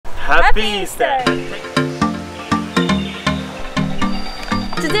Happy Easter!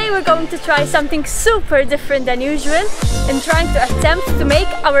 Today we're going to try something super different than usual and trying to attempt to make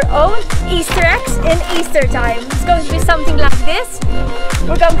our own Easter eggs in Easter time. It's going to be something like this.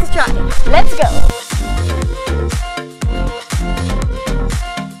 We're going to try. Let's go!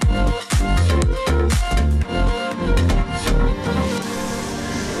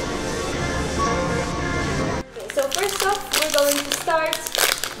 So first off, we're going to start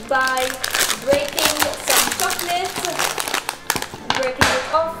by breaking some chocolate, breaking it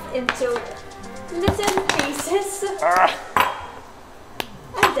off into little pieces,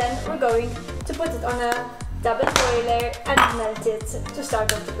 and then we're going to put it on a double boiler and melt it to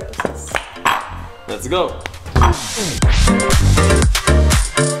start off the process. Let's go!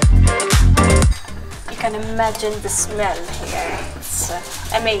 You can imagine the smell here, it's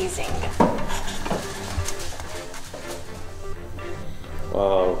amazing.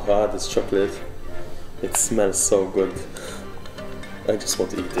 Wow, this chocolate, it smells so good. I just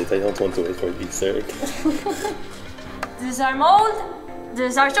want to eat it, I don't want to wait for the Easter egg. This is our mold,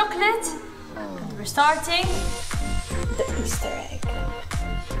 this is our chocolate, and we're starting the Easter egg.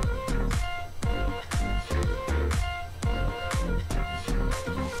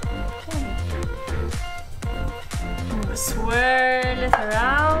 Okay. And we'll swirl it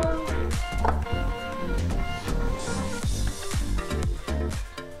around.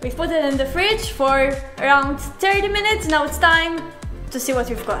 We've put it in the fridge for around 30 minutes. Now it's time to see what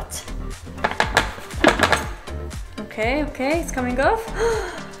we've got. Okay, it's coming off.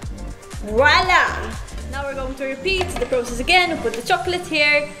 Voila! Now we're going to repeat the process again. We'll put the chocolate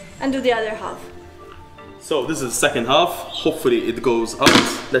here and do the other half. So this is the second half. Hopefully it goes out.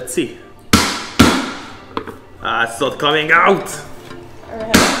 Let's see. It's not coming out.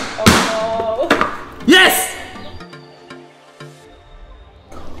 Oh no. Yes!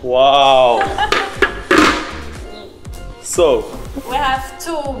 Wow! So we have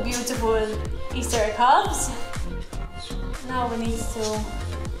two beautiful Easter egg halves. Now we need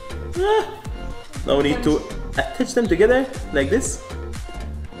to attach them together like this.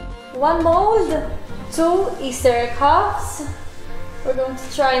 one mold, two Easter egg halves. We're going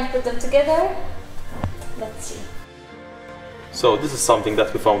to try and put them together. Let's see. So this is something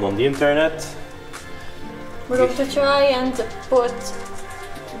that we found on the internet. We're going to try and put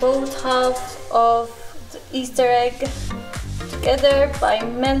both halves of the Easter egg together by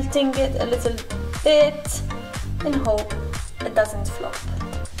melting it a little bit in hope it doesn't flop.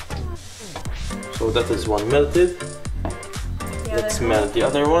 So that is one melted. Let's melt the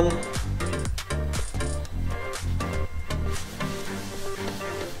other one.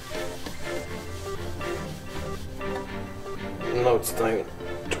 Now it's time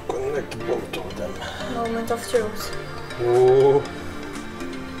to connect both of them. Moment of truth. Oh.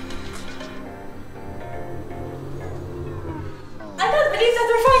 I can't believe that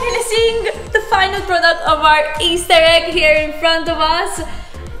we're finally seeing the final product of our Easter egg here in front of us.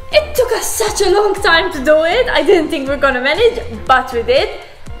 It took us such a long time to do it. I didn't think we were gonna manage, but we did,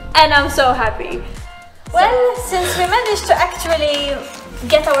 and I'm so happy. Well, since we managed to actually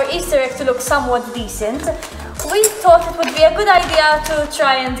get our Easter egg to look somewhat decent, we thought it would be a good idea to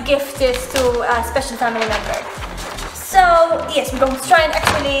try and gift it to a special family member. So yes, we're going to try and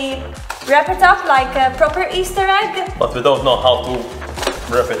actually wrap it up like a proper Easter egg. But we don't know how to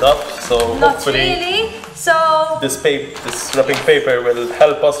wrap it up, so not hopefully really. So this wrapping paper will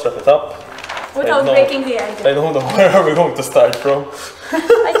help us wrap it up. Without breaking the egg. I don't know where are we going to start from.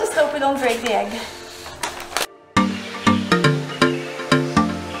 I just hope we don't break the egg.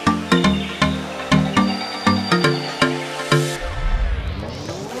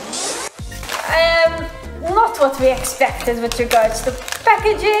 Not what we expected with regards to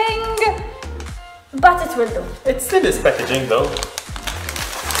packaging, but it will do. It still is packaging though.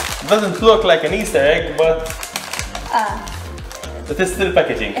 It doesn't look like an Easter egg, but it is still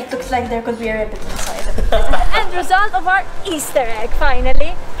packaging. It looks like there could be a ribbon inside of it. The end result of our Easter egg,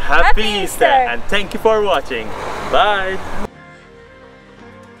 finally. Happy Easter! And thank you for watching. Bye!